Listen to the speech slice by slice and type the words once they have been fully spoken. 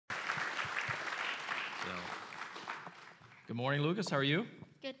Good morning, Lucas. How are you?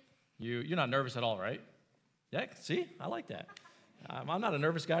 Good. You're not nervous at all, right? Yeah, see? I like that. I'm not a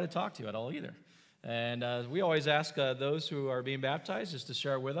nervous guy to talk to at all either. And we always ask those who are being baptized just to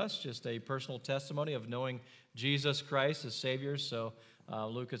share with us just a personal testimony of knowing Jesus Christ as Savior. So,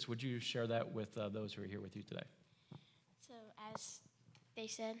 Lucas, would you share that with those who are here with you today? So, as they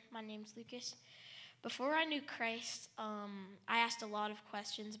said, my name's Lucas. Before I knew Christ, I asked a lot of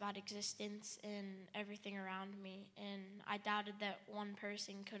questions about existence and everything around me, and I doubted that one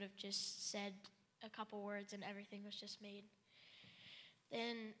person could have just said a couple words and everything was just made.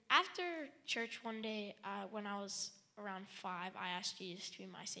 Then after church one day, when I was around 5, I asked Jesus to be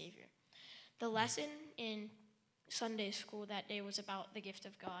my Savior. The lesson in Sunday school that day was about the gift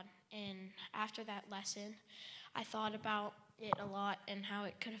of God, and after that lesson, I thought about it a lot and how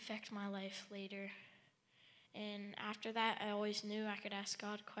it could affect my life later. And after that, I always knew I could ask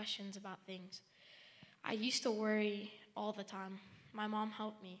God questions about things. I used to worry all the time. My mom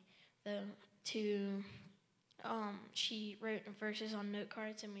helped me, she wrote verses on note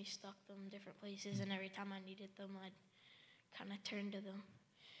cards and we stuck them different places, and every time I needed them, I'd kind of turn to them.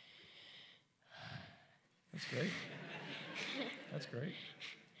 That's great. That's great.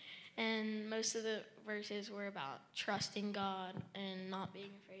 And most of the verses were about trusting God and not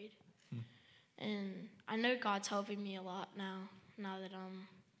being afraid. And I know God's helping me a lot now that I'm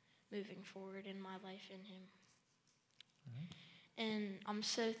moving forward in my life in Him. And I'm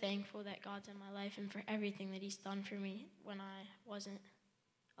so thankful that God's in my life and for everything that He's done for me when I wasn't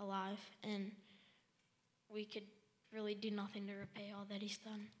alive. And we could really do nothing to repay all that He's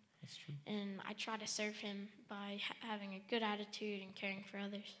done. That's true. And I try to serve Him by having a good attitude and caring for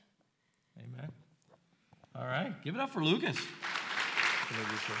others. Amen. All right. Give it up for Lucas.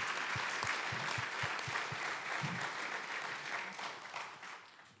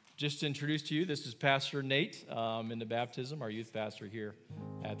 Just to introduce to you, this is Pastor Nate in the baptism, our youth pastor here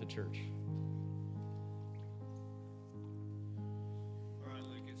at the church. All right,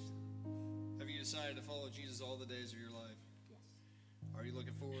 Lucas. Have you decided to follow Jesus all the days of your life? Yes. Are you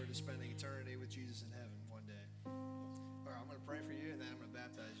looking forward to spending eternity with Jesus in heaven one day? All right, I'm going to pray for you, and then I'm going to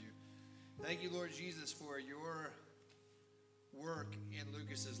baptize you. Thank you, Lord Jesus, for your work in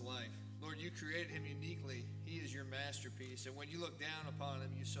Lucas's life. Lord, you created him uniquely. He is your masterpiece. And when you looked down upon him,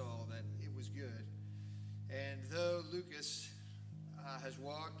 you saw that it was good. And though Lucas has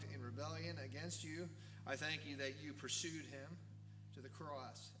walked in rebellion against you, I thank you that you pursued him to the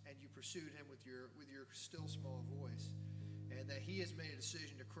cross, and you pursued him with your still small voice, and that he has made a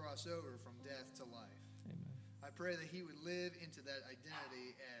decision to cross over from death to life. Amen. I pray that he would live into that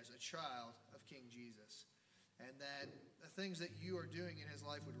identity as a child of King Jesus, and that the things that you are doing in his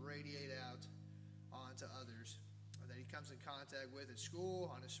life would radiate out onto others, or that he comes in contact with at school,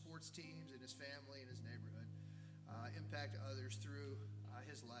 on his sports teams, in his family, in his neighborhood, impact others through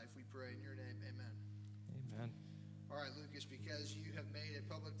his life. We pray in your name, amen. Amen. All right, Lucas, because you have made a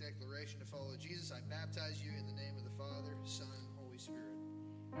public declaration to follow Jesus, I baptize you in the name of the Father,